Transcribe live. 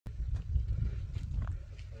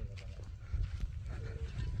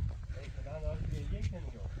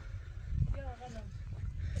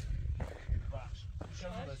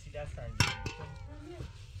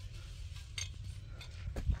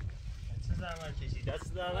زحمت کشید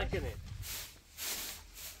دست در نکنه.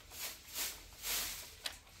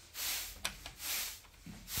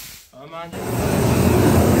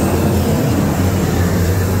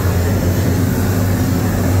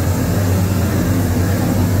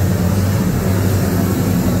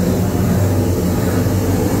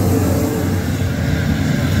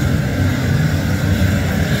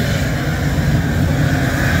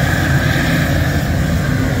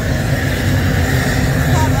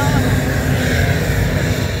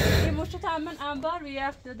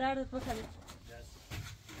 دردت بکنید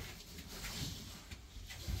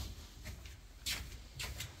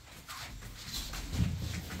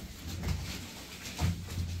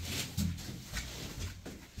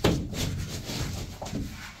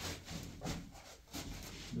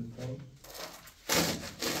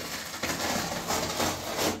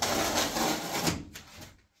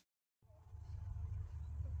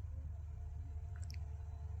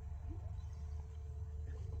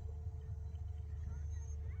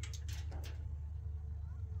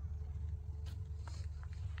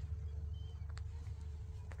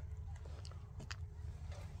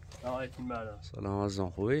سلام عزیزم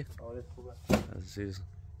خوبی؟ حالت خوبه عزیز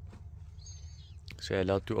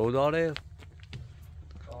شیلات تو او داره؟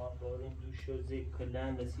 باریم دوش و زی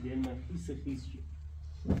کلن رسیده من خیس شد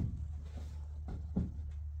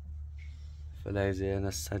فلای زیان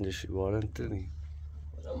از سنجشی بارن تنی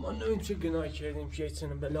ما نمیم چه گناه کردیم که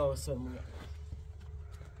ایتونم بلا واسه مویا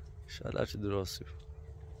شاید چه درستی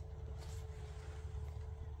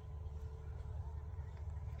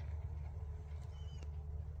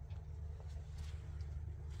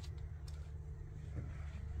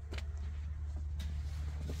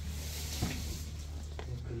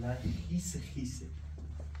خیسه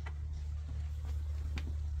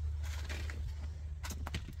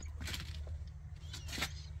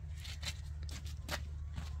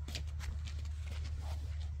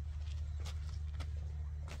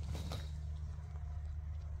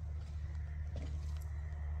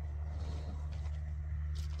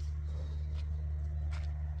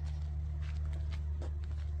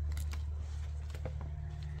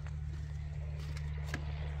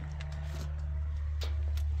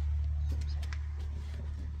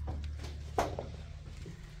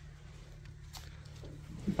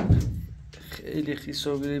خیلی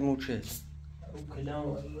خیسا بیره موچه اون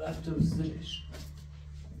کلام رفت و زلش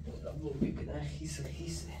ربو بکنن خیسه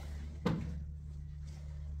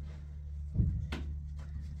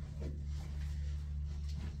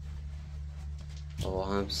آقا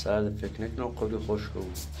هم سرد فکر نکنم قبلی خشک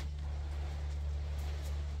بود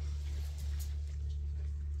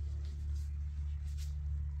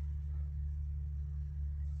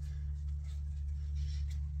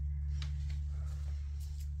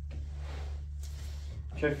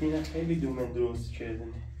کفینه خیلی دومن درست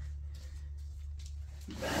کردنه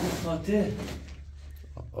به همین خاطر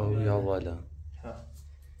او یا والا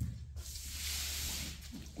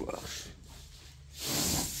بخش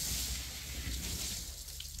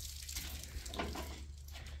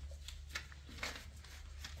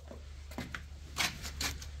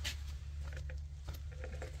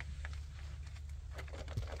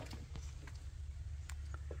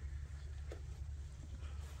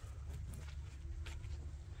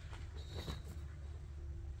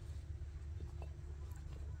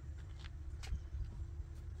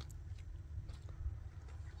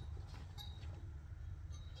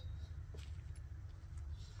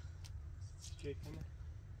چکنه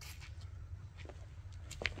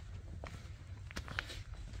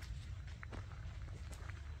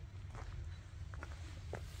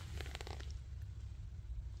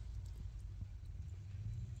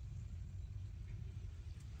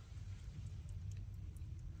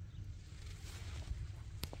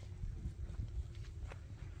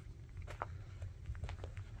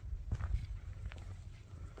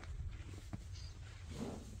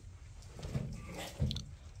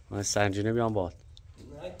من سنجینه بیام باد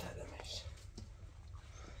نه تدمش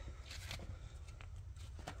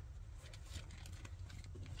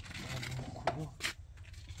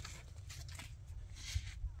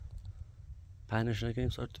پنش نکنیم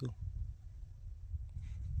سار تو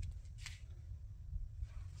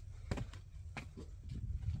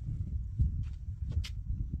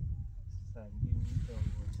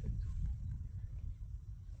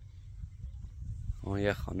اون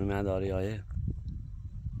یه خانوم نداری آیه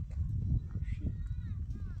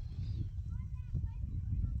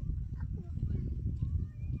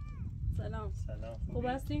سلام خوب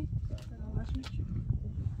هستی؟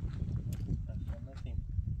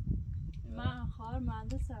 من خواهر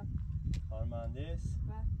مهندسم خواهر مهندس؟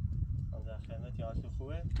 بله در خدمتی حالتون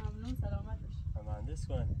خوبه؟ ممنون سلامت باش مهندس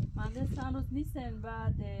کنه مهندس هنوز نیستن.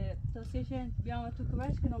 بعد توصیهشن بیام تو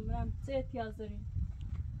کمش کنم برم چه احتیاج دارین.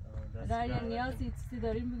 اگر یه نیازی چیزی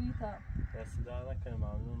دارین بگید تا دست در نکنه.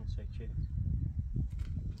 ممنون متشکریم.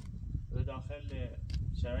 به داخل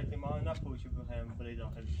شرایط ما نپوشی بخوایم برای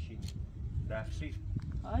داخل چی بخشی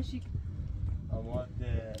آشیک اما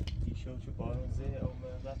تیشوش بارون زه او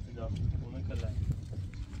رفت داخل اونه کلن.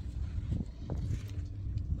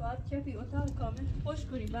 بعد کفی اتاق کامل خوش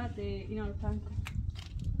کنی بعد اینا رو تنگ کن.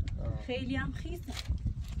 خیلی هم خیسه.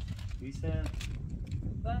 خیسه؟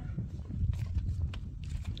 بعد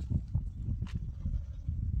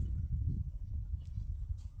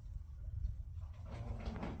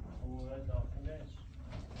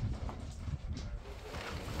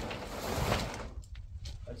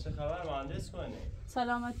چه خبر مهندس کنه؟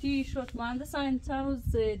 سلامتی شد. مهندس این چند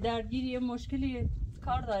روز درگیر یه مشکلی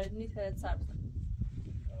کار داره نیت سر بزن.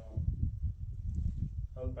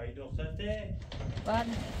 باید دخترته؟ بله.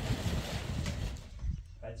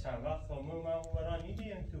 بعد چند وقت همون من برانی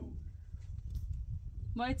دیم تو؟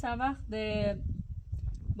 ما چند وقت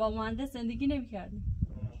با مهندس زندگی نمی کردیم.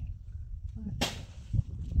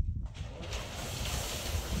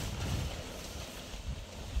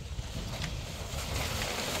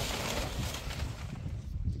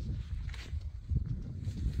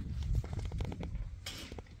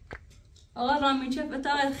 آقا رامین چه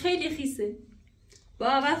اتاق خیلی خیسه. با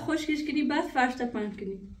اول خشکش کنی بعد فرش تپن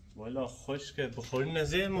کنی. والا خشکه بخوری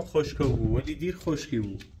نزه ما خشکه بود ولی دیر خشکی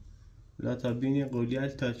بود. لا تا بینی قولیال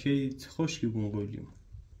تا چه خشکی بود قولیم.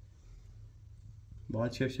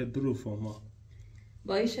 باید چه بروف ما.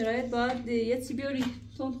 با این شرایط باید یه چی بیاری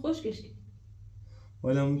تند خشکشی.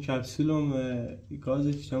 والا اون کپسولم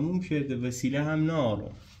گازش تموم شده وسیله هم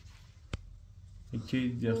نارم.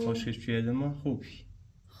 یکی خشکش پیاده ما خوبی.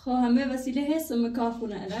 خب همه وسیله هست و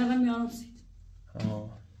کارخونه الان میارم سید.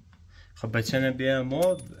 خب بچه نبیه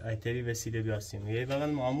ما ایتری وسیله بیاستیم یه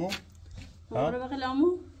بغل مامو آره بغل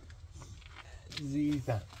امو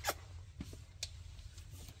زیزم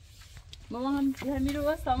ماما هم همین رو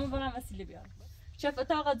واسه همون برم وسیله بیارم. شف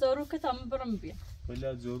اتاق زارو که تمام برم بیارم.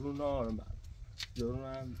 ولی زارو نارم بعد زارو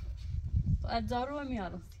هم از زارو هم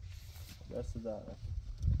میارم دست داره.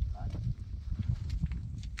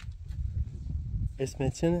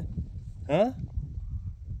 اسمت چنه؟ ها؟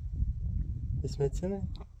 اسمت چنه؟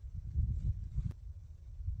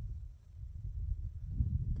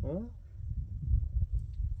 ها؟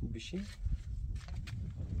 بشی؟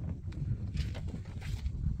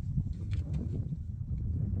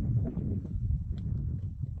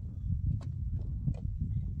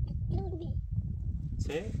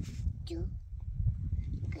 چه؟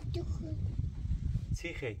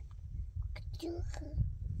 چی خی؟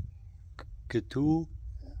 کتو؟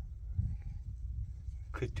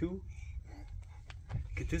 کتو؟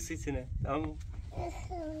 کتو سی چنه؟ امو؟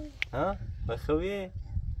 ها؟ بخویه؟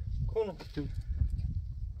 کونه کتو؟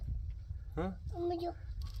 ها؟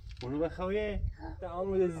 اونو بخویه؟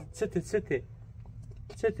 امو چته چته؟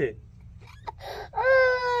 چته؟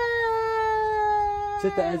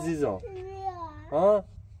 چته عزیزم؟ ها؟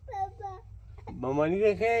 مامانی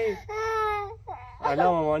بخیر؟ الان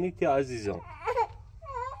مامانی تی عزیزم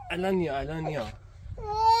الان یا الان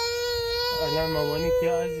مامانی تی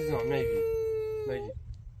عزیزم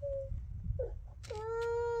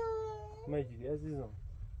مجید عزیزم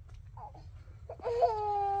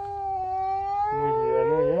مجید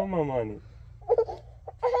الان یا مامانی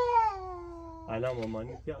الان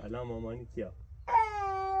مامانی تی الان مامانی تی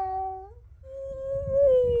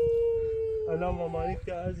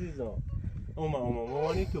عزیزم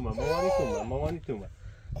مامانی تو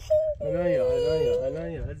الان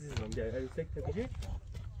یا عزیزم بیا عزیزک تبیجی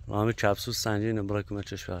رامین کپسول سنجی نبرای کمه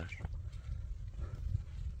چشور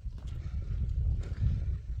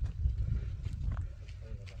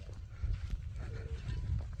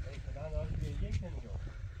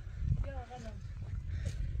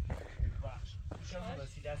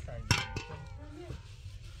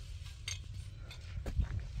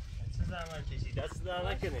دست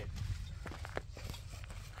در نکنه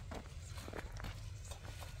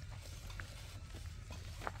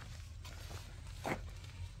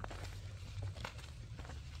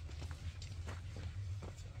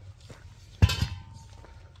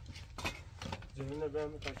زمینه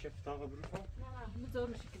برم تا شف تاقه بروفم؟ نه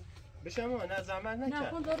بزاروش کنم بشم نه زحمت نکن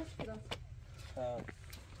نه کن داروش کنم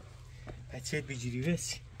بچه بجیری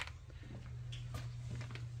بسی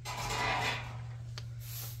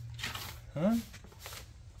ها؟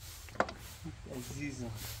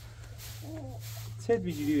 عزیزم چه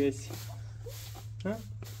بجیری بسی ها؟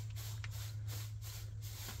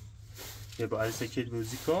 یه با علی سکت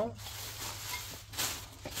بوزی کن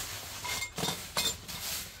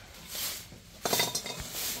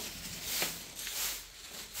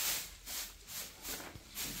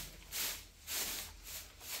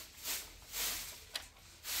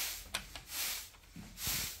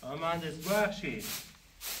مهندس ببخشید.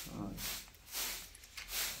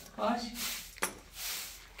 باش.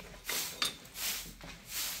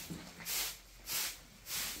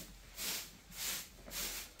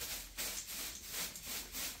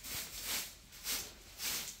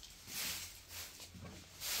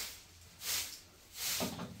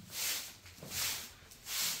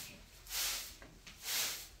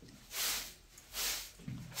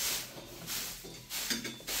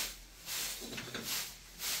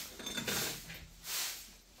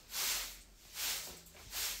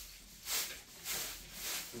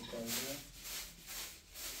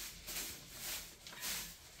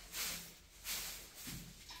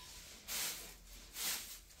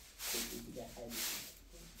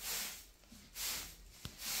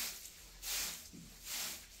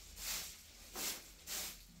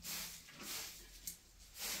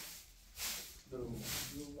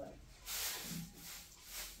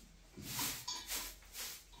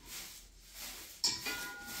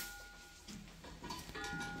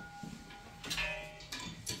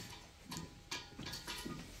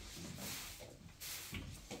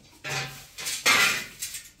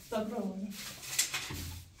 Добро.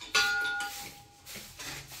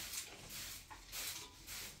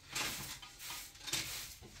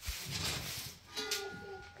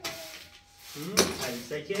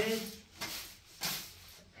 عروسکت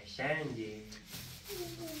قشنگه.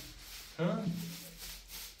 ها؟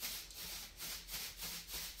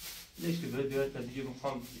 ليش تبغى دلوقتي تجيب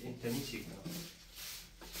مقام انت نسيت؟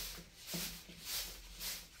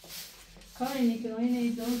 کار اینه که این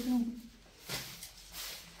ایداتون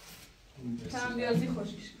کم بیازی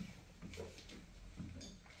خوشش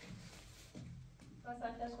بس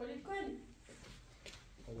سطحش خالی کنی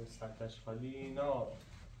سطحش خالی نه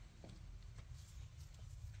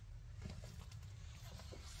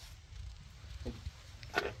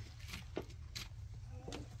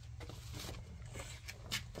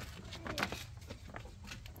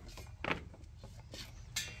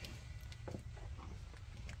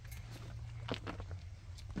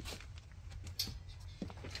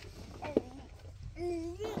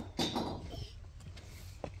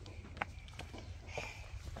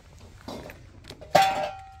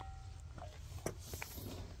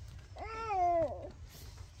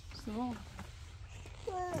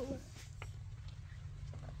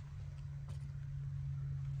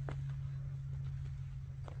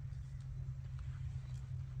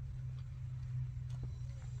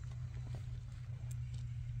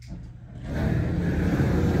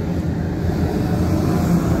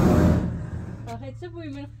چه بوی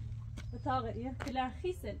من اتاق یه کلر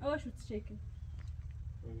خیسن آشو تشکل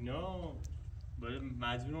نه باید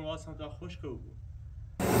مجبورم واسم تا خشک بود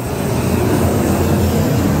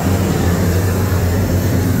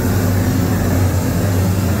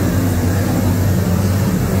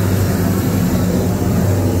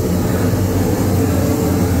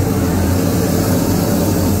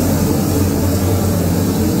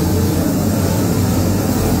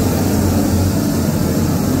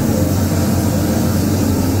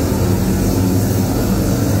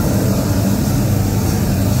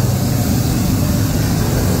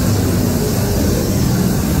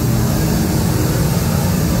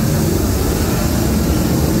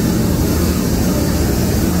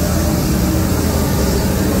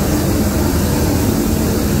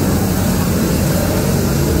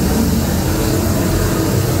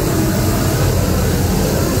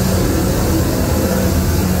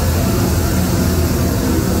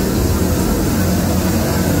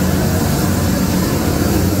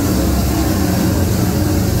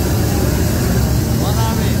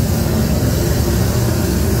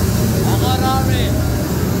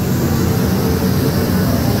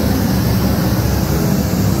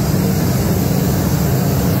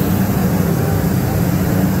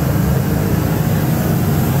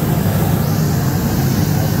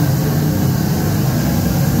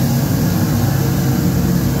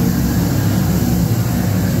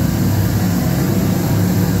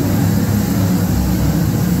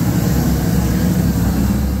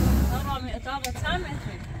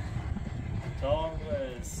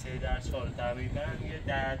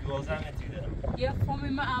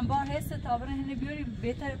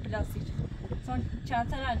بهتر پلاستیک چون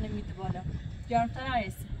چندتر نمیده بالا گرمتر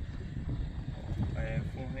هست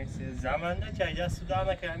زمان نه که دست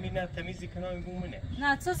دارم که همین تمیزی کنم بومونه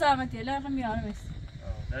نه تو زحمتی لا میارم است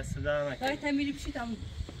دست دارم دای تمیری بشید هم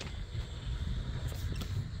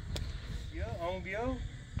بیا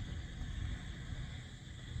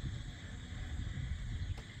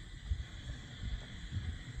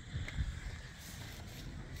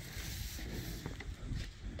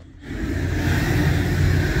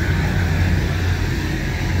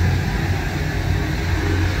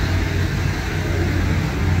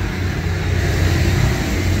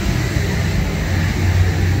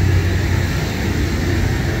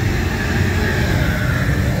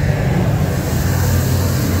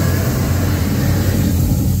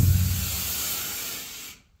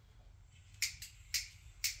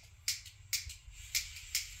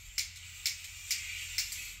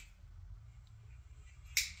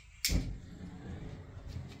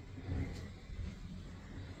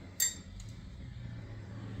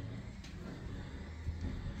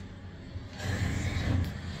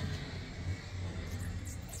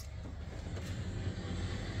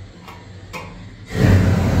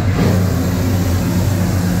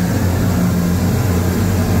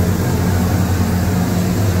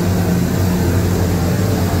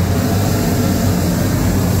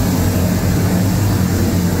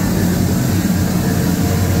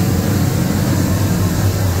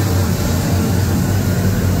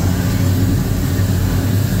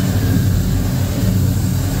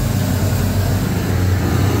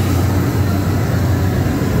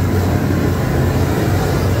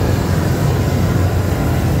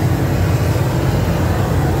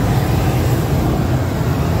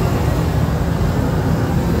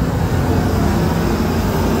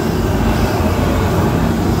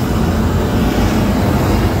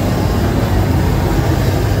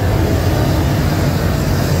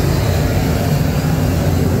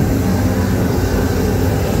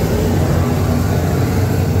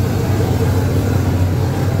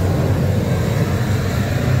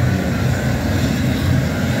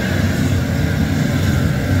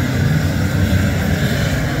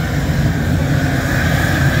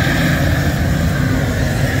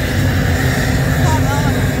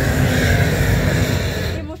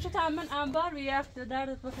رفت و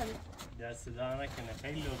دردت بخوری. دست در نکنه،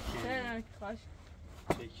 خیلی لطفی. چه خوش.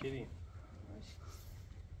 شکریم.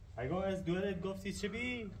 اگه از دورت گفتی چه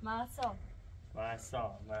بی؟ محسا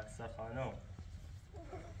خانم.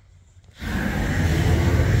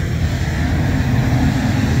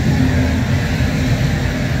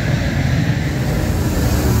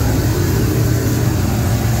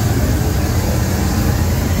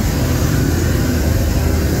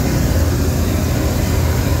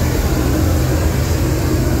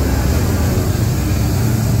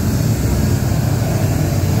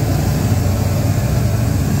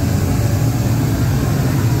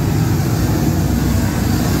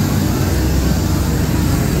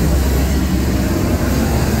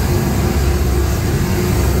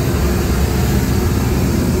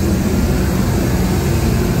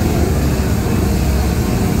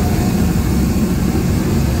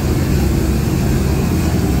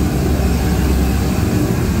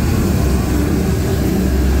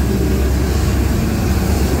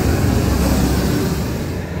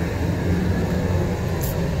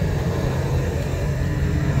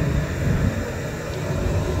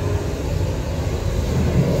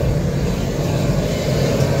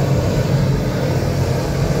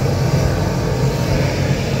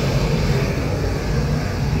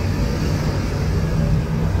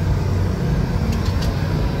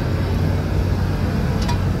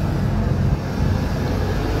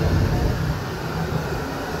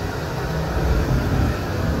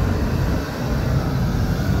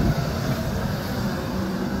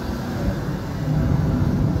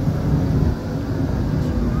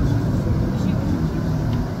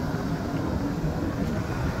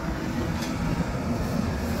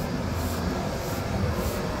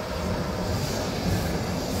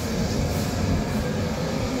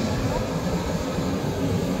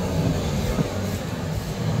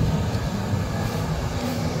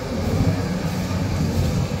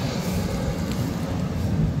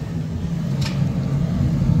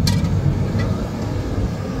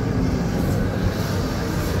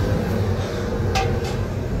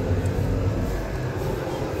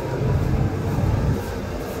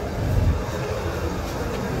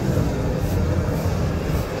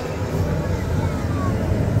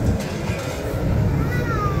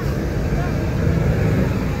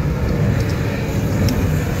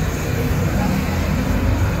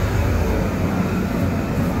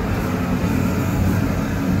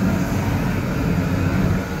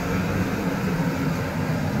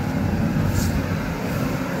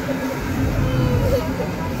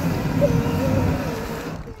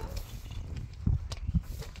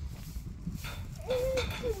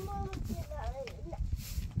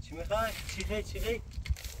 چی غی؟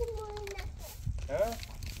 ها؟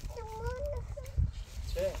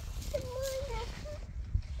 چه؟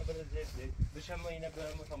 بشم ما اینه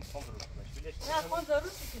برم میخوام رو کنش نه خون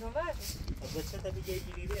ضرور میکنم برد بچه تا دیگه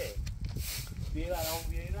گیریده بیایی بر همون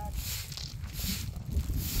بیایی بر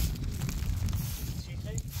چی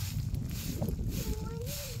غی؟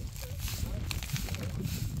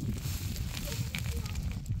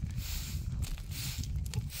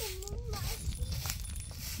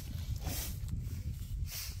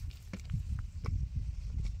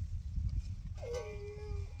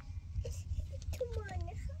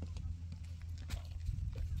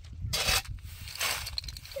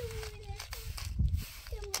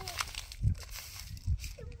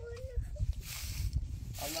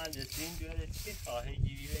 مهندسین بیاره چی خواهی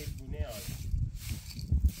گیری به بونه آدم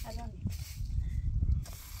الان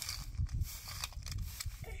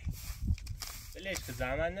بلش که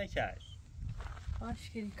زمان نکش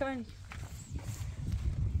آشکری کنی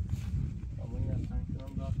اما این اصلا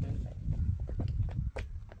کنم داخل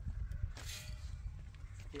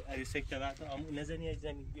عریسک طبعا اما نزنی از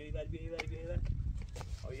زمین بیایی بر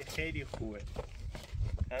آیه خیلی خوبه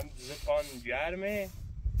هم زفان گرمه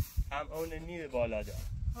هم اون نیمه بالا دار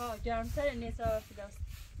گرمتر نیست وقتی دست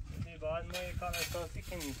باید ما یک کار اساسی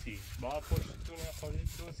کنیم باید پشتتون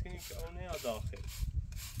خودت درست کنیم که اونه یا داخل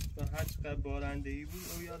چون هر چقدر بارندهی بود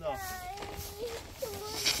او یا داخل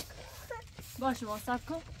باشه ما سب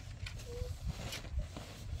کن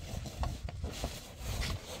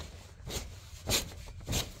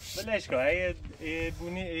بلش کن اگه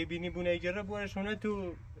بینی بونه گره بورشونه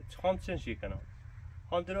تو خام چن شی کنم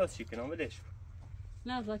خام درست شی کنم بلش کن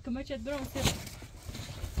نه زد که مچت برام سیب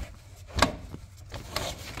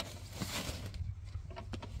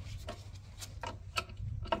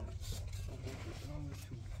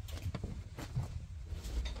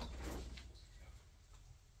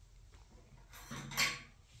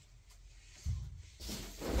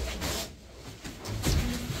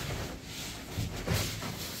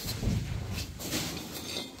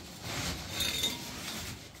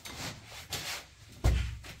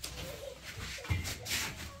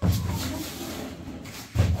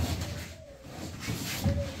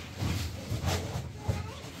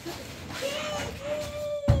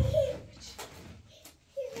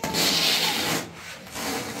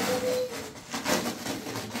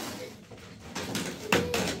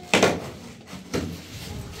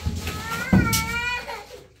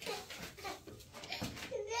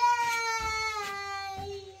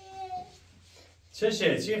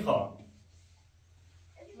چشه چی خواه؟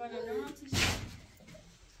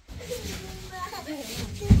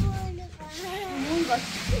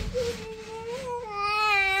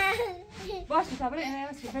 باشه تا برای اینه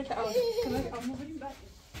هستی بیت اول کمک آمو بریم بعد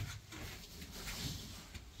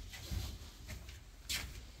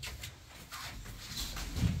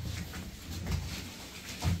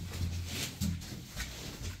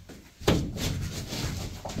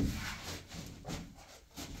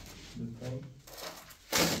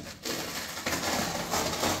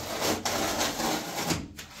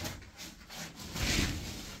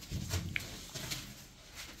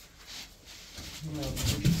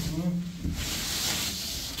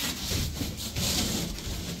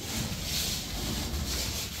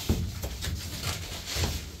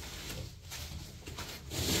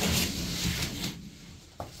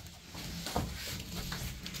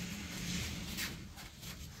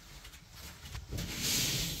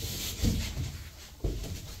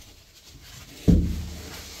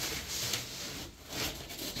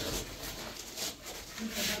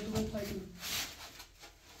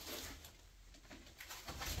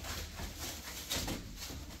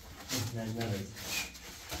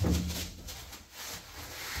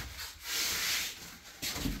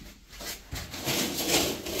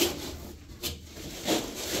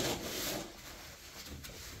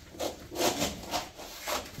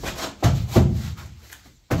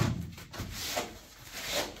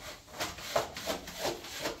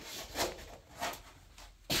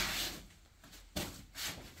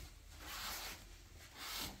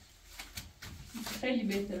خیلی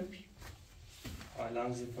بهتره بی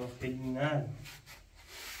الان زیپا خیلی نه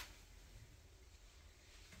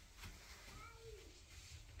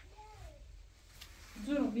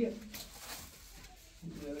جونو بیا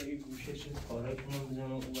یه گوشش پاره کنم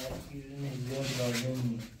بزنم اون وقتی زیاد لازم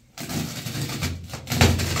نیست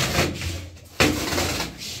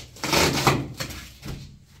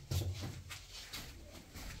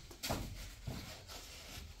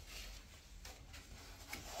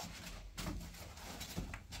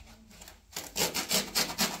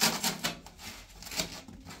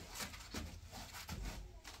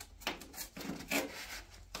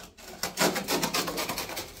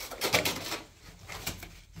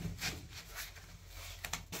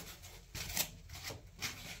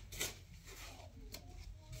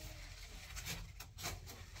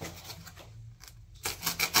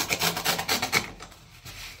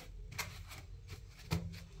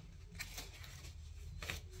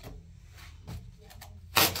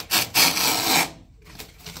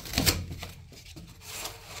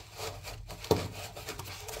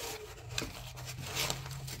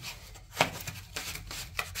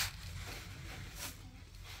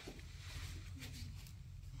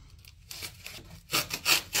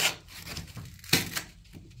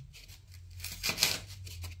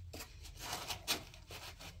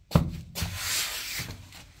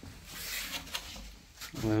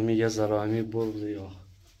همین یه ذره همین بردی یا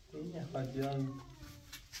این خواهد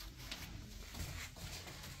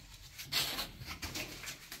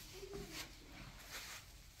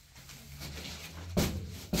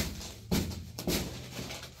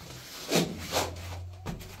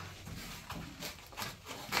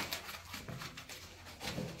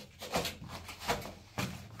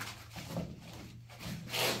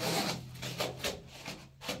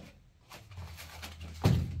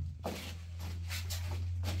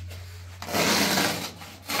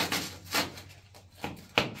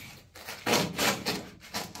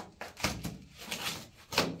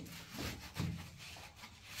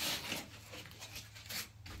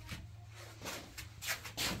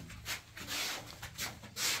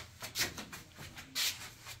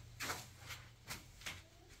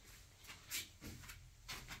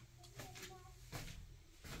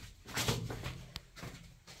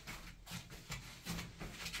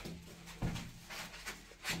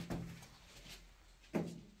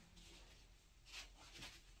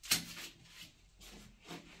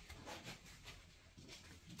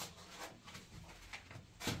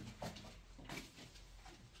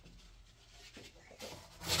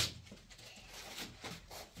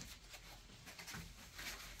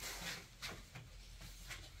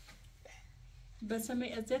بس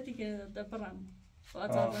همه ازیتی که دبرم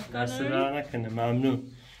دست در نکنه ممنون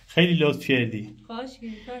خیلی لطف کردی خواهش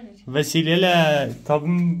کنی وسیله تا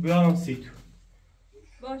بیام سی تو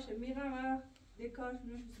باشه میرم دیکارش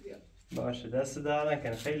نمیشه بیا باشه دست در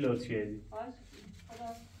نکنه خیلی لطف کردی خواهش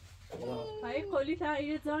خدا های کلی تا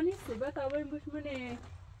یه زانی سبت آبای بوش منه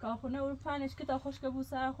کاخونه اون پنش که تا خوشک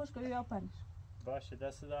بوسه خوشک بیا پنش باشه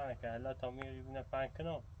دست در نکنه الله تا میری بینه پنگ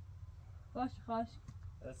کنم باشه خواهش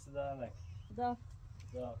دست در نکنه خدا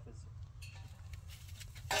خداحافظ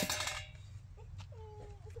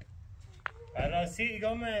راستی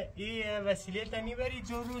ایگام ای وسیله تا میبری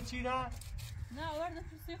جورو چی را؟ نه آورده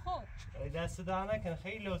تو سی خود دست در نکن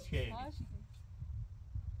خیلی لطف کردی.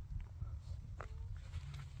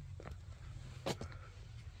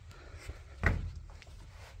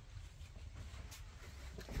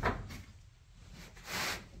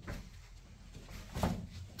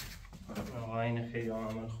 آقا این خیلی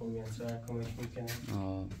عمل خوبی هست و کمک میکنه.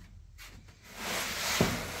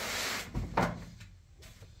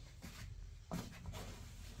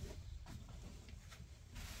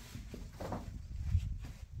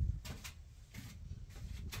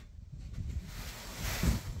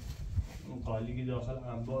 این قالی که داخل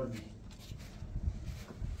انبار بید.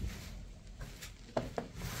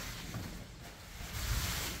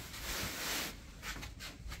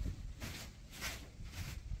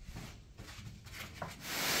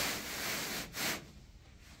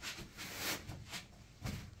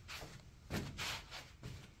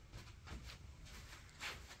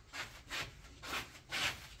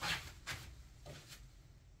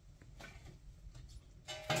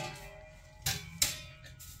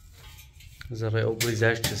 ذره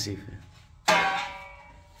اوبریزش کثیفه.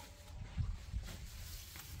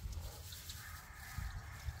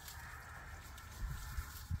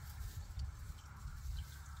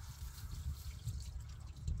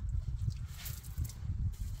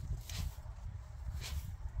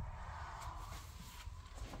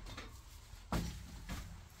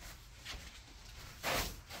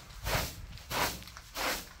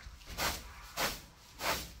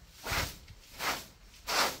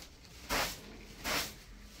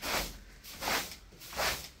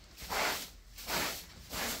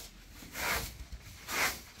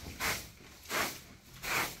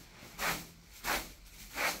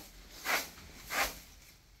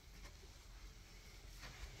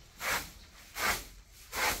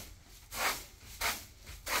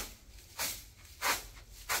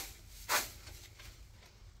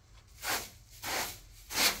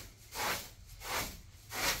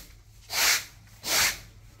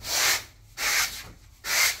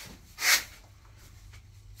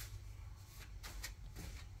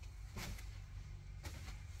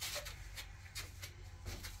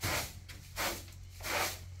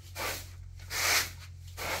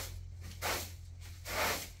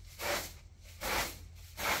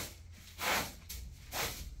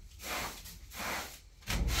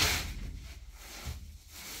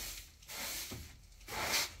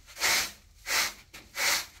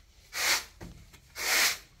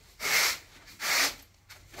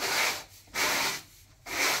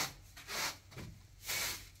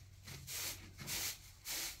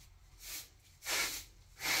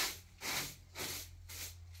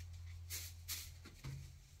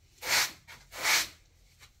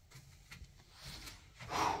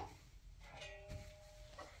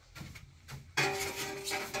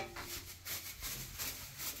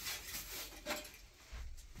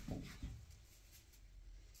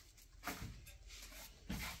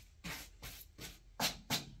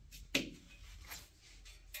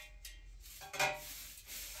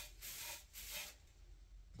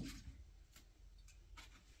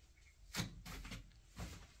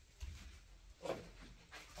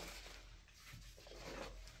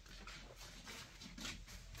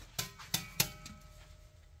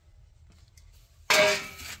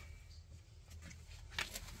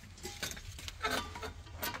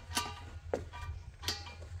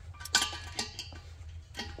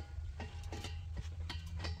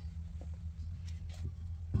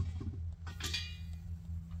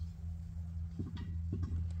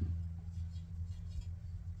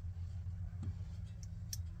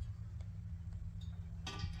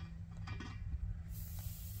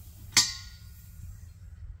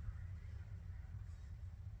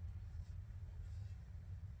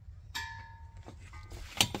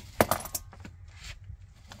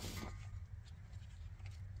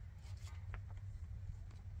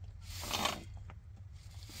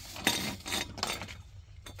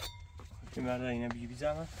 که مرد اینه بی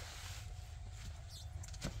زحمت.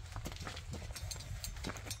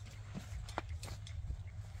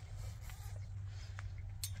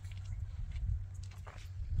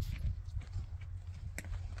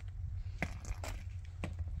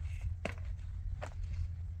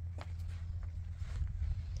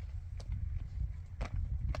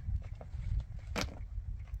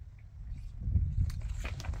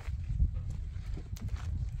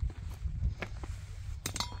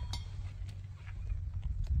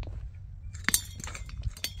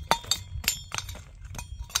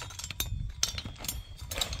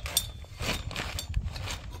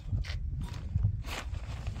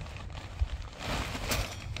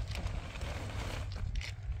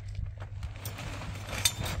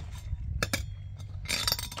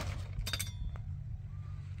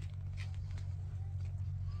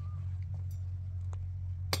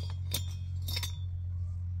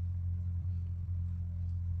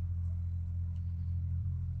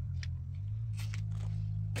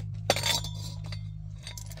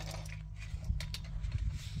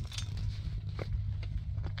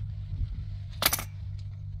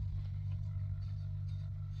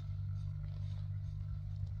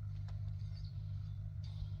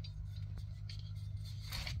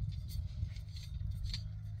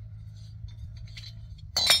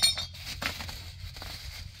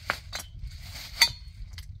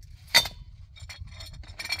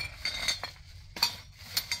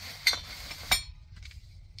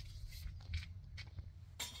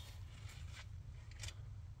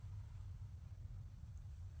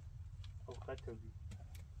 فقط تولید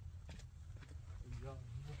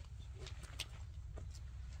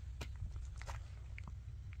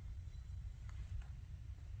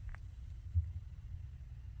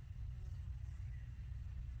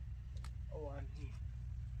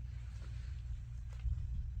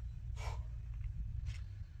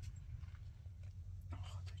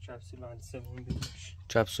کپسول مهندسمون بیدش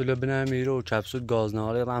کپسول بنمیره و کپسول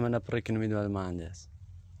گازنهاری رامن پرکن میدواد مهندس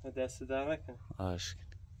دست در نکن آش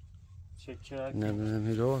چکر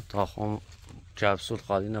نمیره تا خون کپسول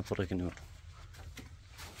خالی نپرکن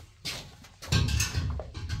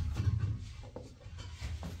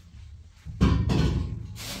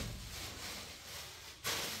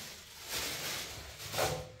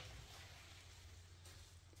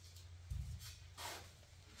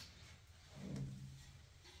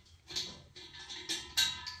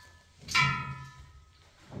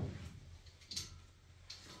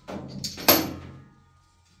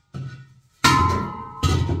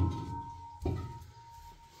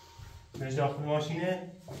بهش داخل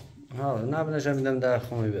ماشینه؟ ها نبینشم میدم در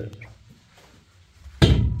خونه بره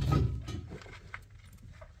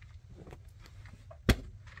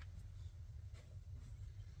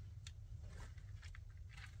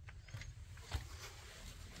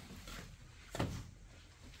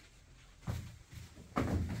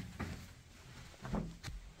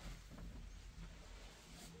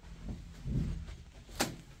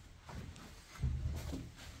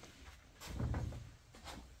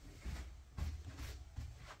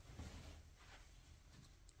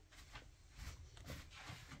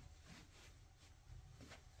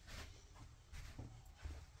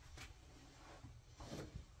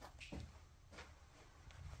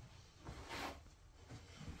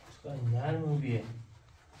نرمون بیه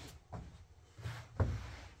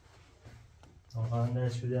واقعا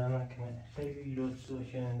دست شده هم نکنه خیلی لطف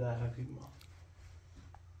داشتن در حقیق ما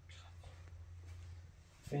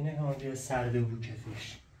فکر نکنم دیگه سرده بود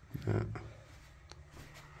کفش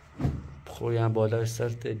خوی هم بالای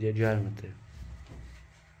سرته دیگه گرمته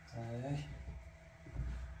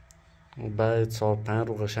بعد 4-5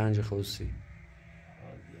 رو قشنج خوصی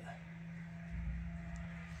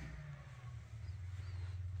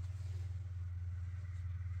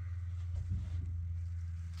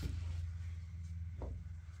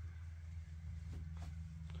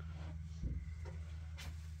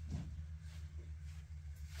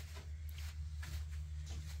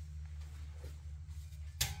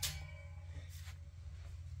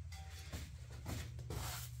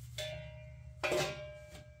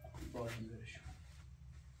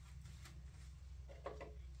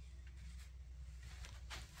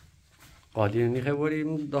قالی نیخه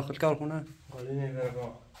بریم داخل کارخونه؟ قالی نگره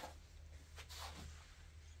با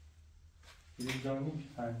یه جانی که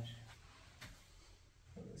پنج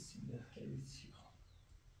رسیده خیلی چی خواه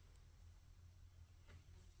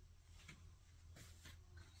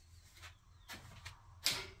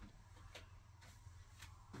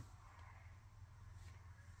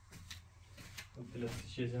پلاستیک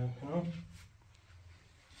چیزی کنم